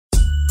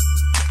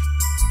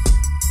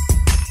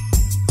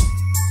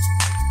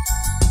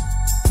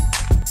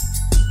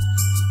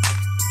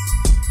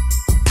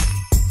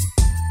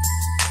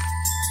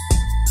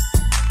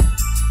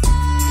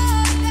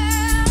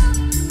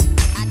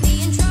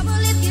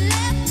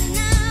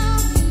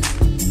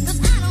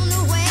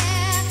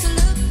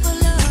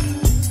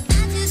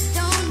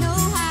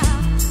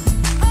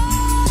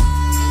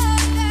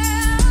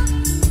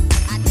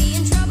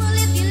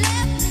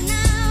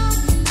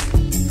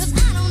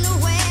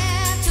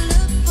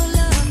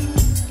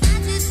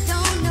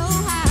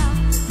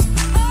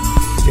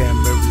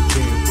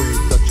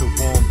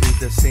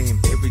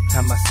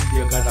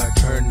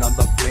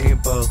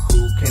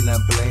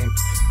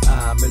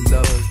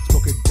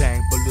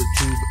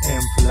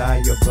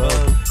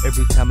love.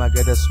 Every time I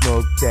gotta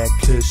smoke that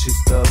cushy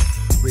stuff.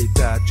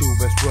 Without you,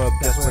 let's rub,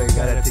 that's why I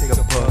gotta take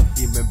a puff.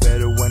 Even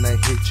better when I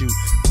hit you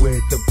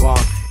with the bomb.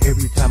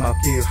 Every time I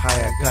feel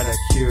high, I gotta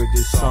hear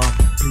this song.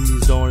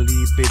 Please don't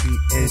leave, baby,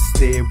 and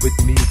stay with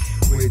me.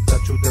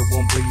 Without you, there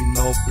won't be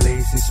no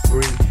blazing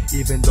spree.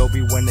 Even though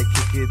we wanna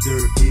kick it,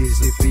 there is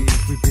a fee.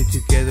 We've been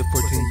together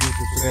for 10 years,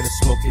 so we gotta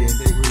smoke it and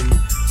breathe.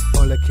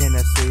 All I can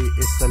say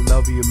is I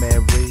love you,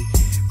 Mary.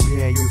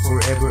 Me and you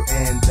forever,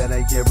 and that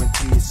I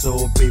guarantee.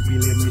 So baby,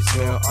 let me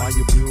smell on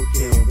your blue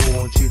hair.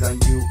 Won't cheat on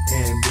you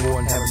and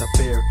won't have an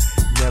affair.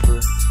 Never,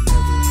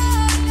 never.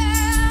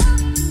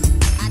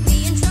 I'd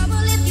be in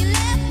trouble if you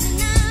left me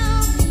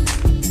now,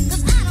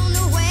 'cause I don't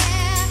know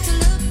where to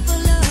look for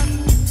love.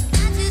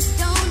 I just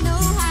don't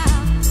know how.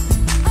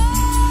 Oh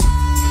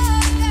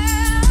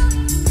girl,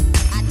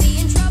 I'd be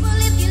in trouble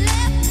if you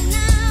left me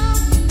now,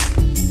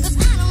 'cause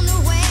I don't know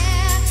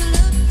where to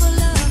look for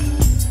love.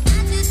 I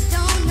just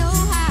don't know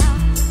how.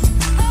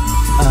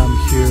 I'm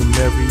here,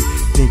 Mary,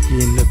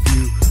 thinking of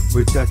you.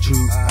 Without you,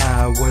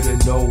 I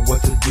wouldn't know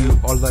what to do.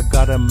 All I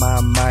got in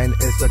my mind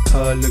is the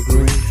color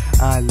green.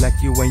 I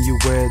like you when you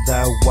wear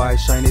that white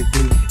shiny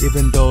blue.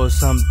 Even though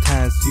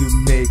sometimes you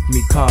make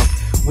me calm.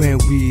 When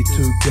we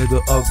together,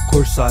 of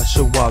course I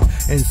show up.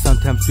 And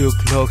sometimes your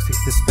clothes is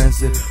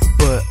expensive,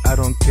 but I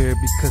don't care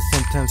because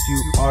sometimes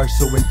you are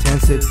so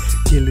intensive.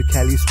 Killer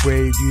Cali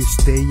spray, you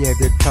stay at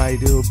the try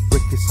to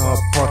break this all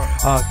apart.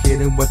 I'll hit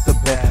him with the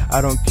bat.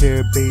 I don't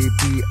care,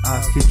 baby,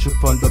 I'll hit you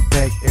from the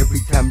back. Every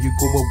time you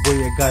go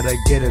away, I gotta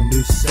get a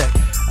new set.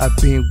 I've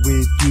been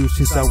with you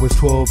since I was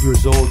 12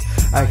 years old.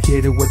 I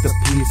hit it with a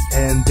piece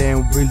and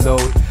then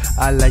reload.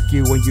 I like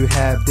you when you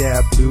have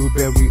that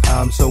blueberry.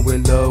 I'm so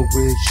in love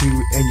with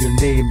you and your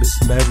name is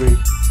Mary.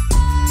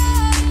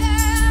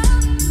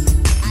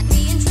 I'd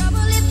be in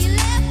trouble if you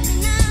left me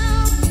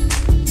now,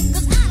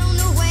 'cause I don't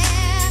know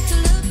where to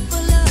look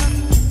for love.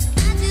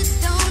 I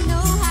just don't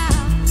know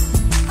how.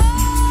 Oh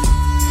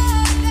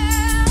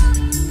girl,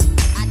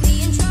 I'd be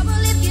in trouble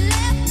if you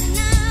left me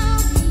now,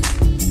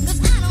 'cause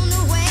I don't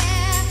know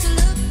where to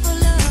look for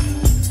love.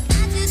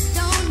 I just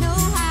don't know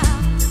how.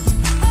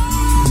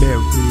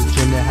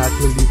 Maryjane, I had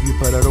to leave you,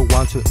 but I don't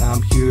want to.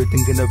 I'm here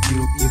thinking of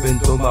you, even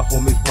though my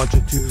homies want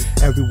you to.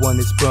 Everyone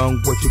is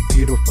wrong with your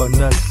beautiful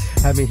nuts.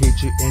 Haven't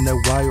hit you in a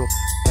while,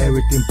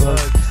 everything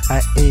bugs.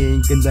 I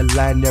ain't gonna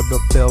lie, never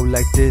felt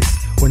like this.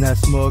 When I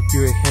smoke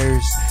your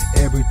hairs,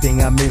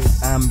 everything I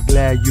miss. I'm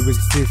glad you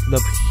exist,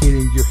 love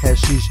hitting your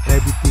hashish.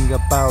 Everything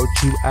about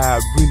you, I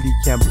really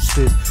can't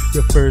resist.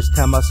 The first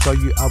time I saw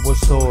you, I was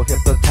so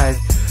hypnotized.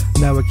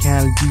 Now I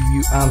can't leave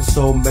you, I'm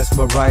so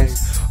mesmerized.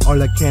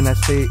 All I can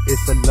say is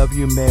I love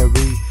you,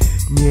 Mary.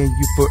 Me and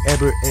you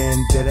forever, and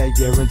that I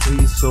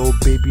guarantee. So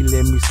baby,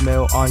 let me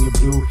smell on your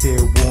blue hair.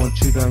 Won't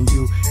cheat on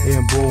you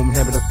and boom,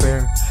 have an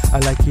affair. I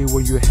like it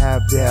when you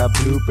have that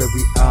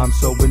blueberry. I'm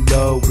so in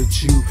love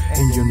with you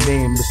and your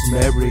name is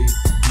Mary,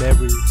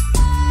 Mary.